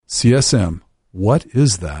CSM. What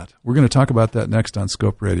is that? We're going to talk about that next on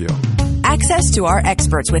Scope Radio. Access to our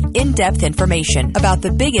experts with in-depth information about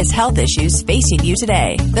the biggest health issues facing you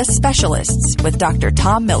today. The Specialists with Dr.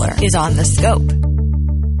 Tom Miller is on The Scope.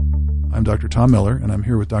 I'm Dr. Tom Miller, and I'm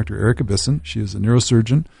here with Dr. Erica Bisson. She is a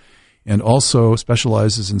neurosurgeon and also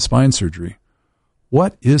specializes in spine surgery.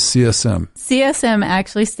 What is CSM? CSM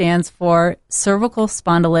actually stands for cervical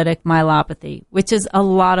spondylotic myelopathy, which is a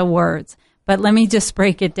lot of words. But let me just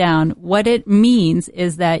break it down. What it means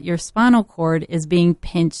is that your spinal cord is being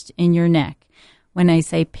pinched in your neck. When I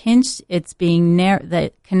say pinched, it's being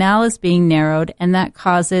the canal is being narrowed, and that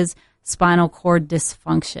causes spinal cord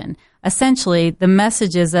dysfunction. Essentially, the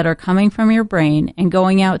messages that are coming from your brain and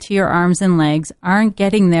going out to your arms and legs aren't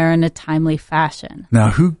getting there in a timely fashion. Now,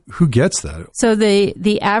 who gets that? So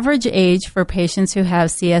the average age for patients who have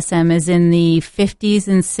CSM is in the 50s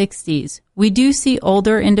and 60s. We do see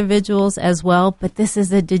older individuals as well, but this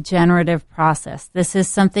is a degenerative process. This is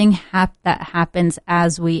something that happens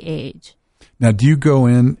as we age. Now, do you go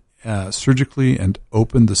in surgically and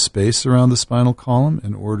open the space around the spinal column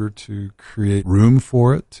in order to create room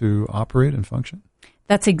for it to operate and function?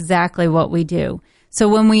 That's exactly what we do. So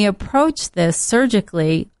when we approach this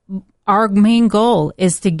surgically, our main goal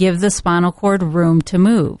is to give the spinal cord room to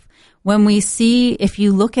move. When we see, if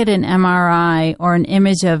you look at an MRI or an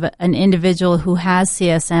image of an individual who has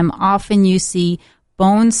CSM, often you see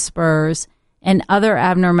bone spurs and other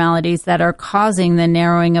abnormalities that are causing the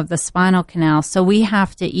narrowing of the spinal canal. So we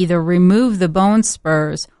have to either remove the bone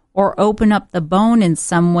spurs or open up the bone in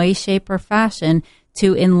some way, shape, or fashion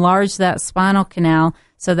to enlarge that spinal canal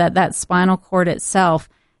so that that spinal cord itself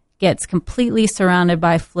gets completely surrounded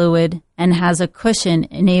by fluid and has a cushion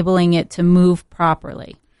enabling it to move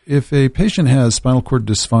properly. If a patient has spinal cord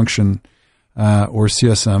dysfunction or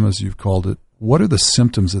CSM, as you've called it, what are the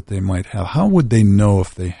symptoms that they might have? How would they know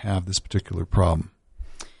if they have this particular problem?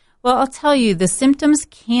 Well, I'll tell you, the symptoms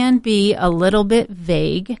can be a little bit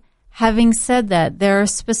vague. Having said that, there are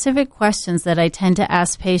specific questions that I tend to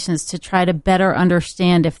ask patients to try to better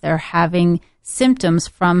understand if they're having symptoms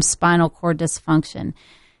from spinal cord dysfunction.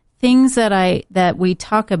 Things that we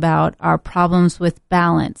talk about are problems with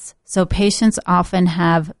balance. So patients often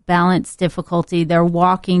have balance difficulty. Their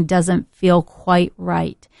walking doesn't feel quite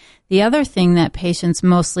right. The other thing that patients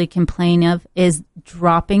mostly complain of is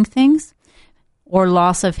dropping things or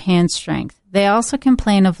loss of hand strength. They also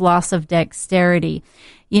complain of loss of dexterity.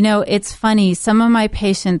 You know, it's funny. Some of my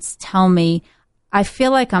patients tell me, I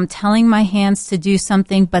feel like I'm telling my hands to do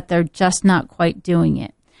something, but they're just not quite doing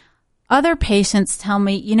it. Other patients tell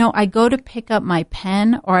me, you know, I go to pick up my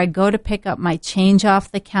pen or I go to pick up my change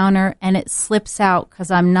off the counter and it slips out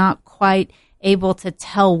because I'm not quite able to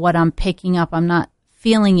tell what I'm picking up. I'm not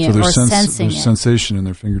feeling it or sensing it. There's sensation in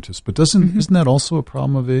their fingertips. But isn't that also a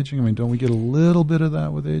problem of aging? I mean, don't we get a little bit of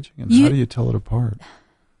that with aging? And how do you tell it apart?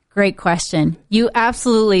 Great question. You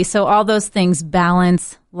absolutely. So all those things,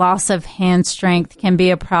 balance, loss of hand strength can be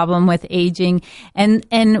a problem with aging. And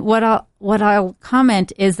what I'll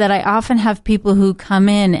comment is that I often have people who come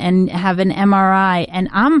in and have an MRI and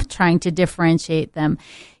I'm trying to differentiate them.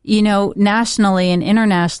 You know, nationally and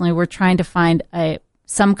internationally, we're trying to find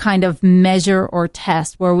some kind of measure or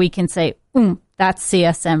test where we can say, that's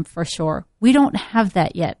CSM for sure. We don't have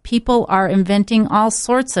that yet. People are inventing all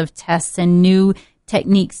sorts of tests and new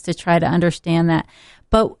techniques to try to understand that.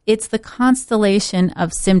 But it's the constellation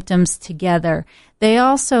of symptoms together.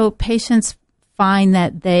 Patients find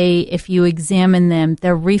that if you examine them,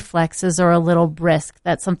 their reflexes are a little brisk.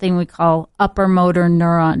 That's something we call upper motor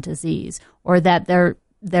neuron disease, or that they're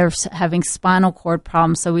having spinal cord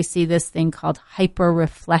problems. So we see this thing called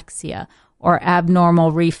hyperreflexia, or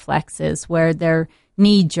abnormal reflexes, where their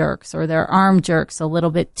knee jerks or their arm jerks a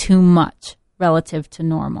little bit too much relative to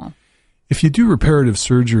normal. If you do reparative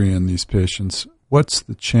surgery in these patients, what's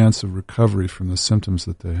the chance of recovery from the symptoms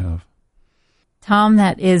that they have? Tom,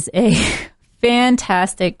 that is a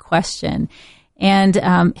fantastic question.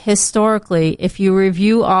 And historically, if you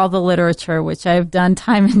review all the literature, which I've done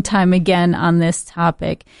time and time again on this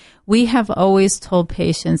topic, we have always told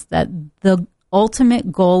patients that the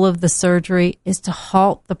ultimate goal of the surgery is to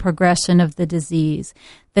halt the progression of the disease.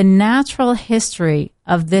 The natural history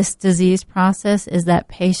of this disease process is that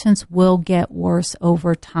patients will get worse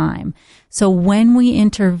over time. So when we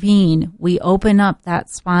intervene, we open up that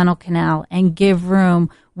spinal canal and give room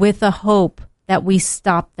with the hope that we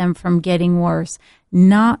stop them from getting worse,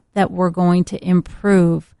 not that we're going to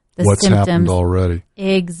improve the What's symptoms. Happened already.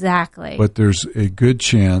 Exactly. But there's a good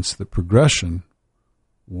chance that progression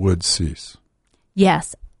would cease.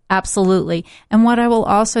 Yes, absolutely. And what I will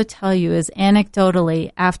also tell you is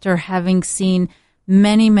anecdotally, after having seen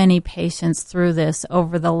many, many patients through this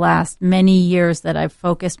over the last many years that I've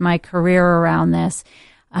focused my career around this.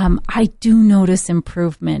 I do notice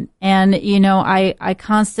improvement. And, I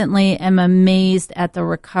constantly am amazed at the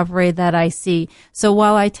recovery that I see. So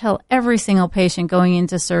while I tell every single patient going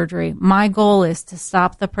into surgery, my goal is to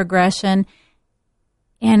stop the progression,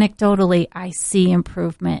 anecdotally, I see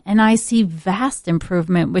improvement. And I see vast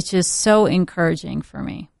improvement, which is so encouraging for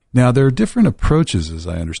me. Now, there are different approaches, as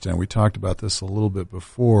I understand. We talked about this a little bit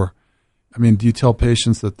before. I mean, do you tell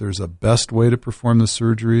patients that there's a best way to perform the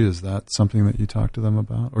surgery? Is that something that you talk to them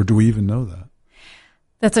about? Or do we even know that?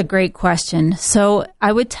 That's a great question. So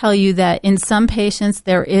I would tell you that in some patients,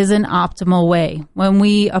 there is an optimal way. When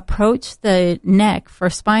we approach the neck for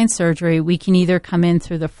spine surgery, we can either come in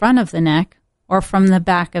through the front of the neck or from the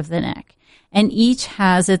back of the neck. And each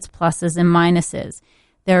has its pluses and minuses.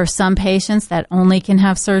 There are some patients that only can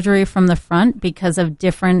have surgery from the front because of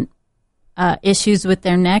different issues with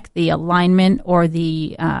their neck, the alignment or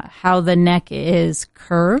the how the neck is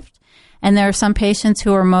curved. And there are some patients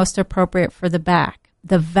who are most appropriate for the back.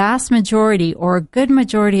 The vast majority or a good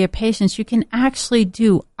majority of patients, you can actually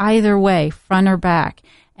do either way, front or back.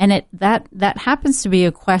 And that happens to be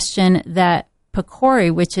a question that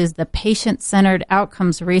PCORI, which is the Patient-Centered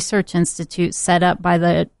Outcomes Research Institute set up by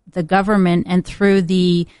the government and through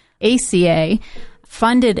the ACA,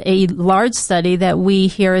 funded a large study that we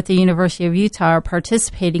here at the University of Utah are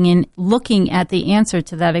participating in, looking at the answer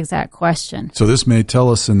to that exact question. So this may tell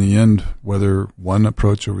us in the end whether one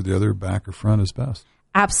approach over the other, back or front, is best.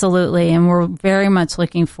 Absolutely, and we're very much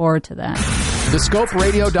looking forward to that.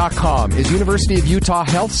 TheScopeRadio.com is University of Utah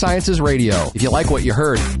Health Sciences Radio. If you like what you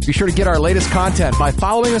heard, be sure to get our latest content by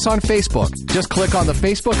following us on Facebook. Just click on the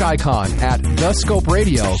Facebook icon at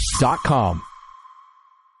TheScopeRadio.com.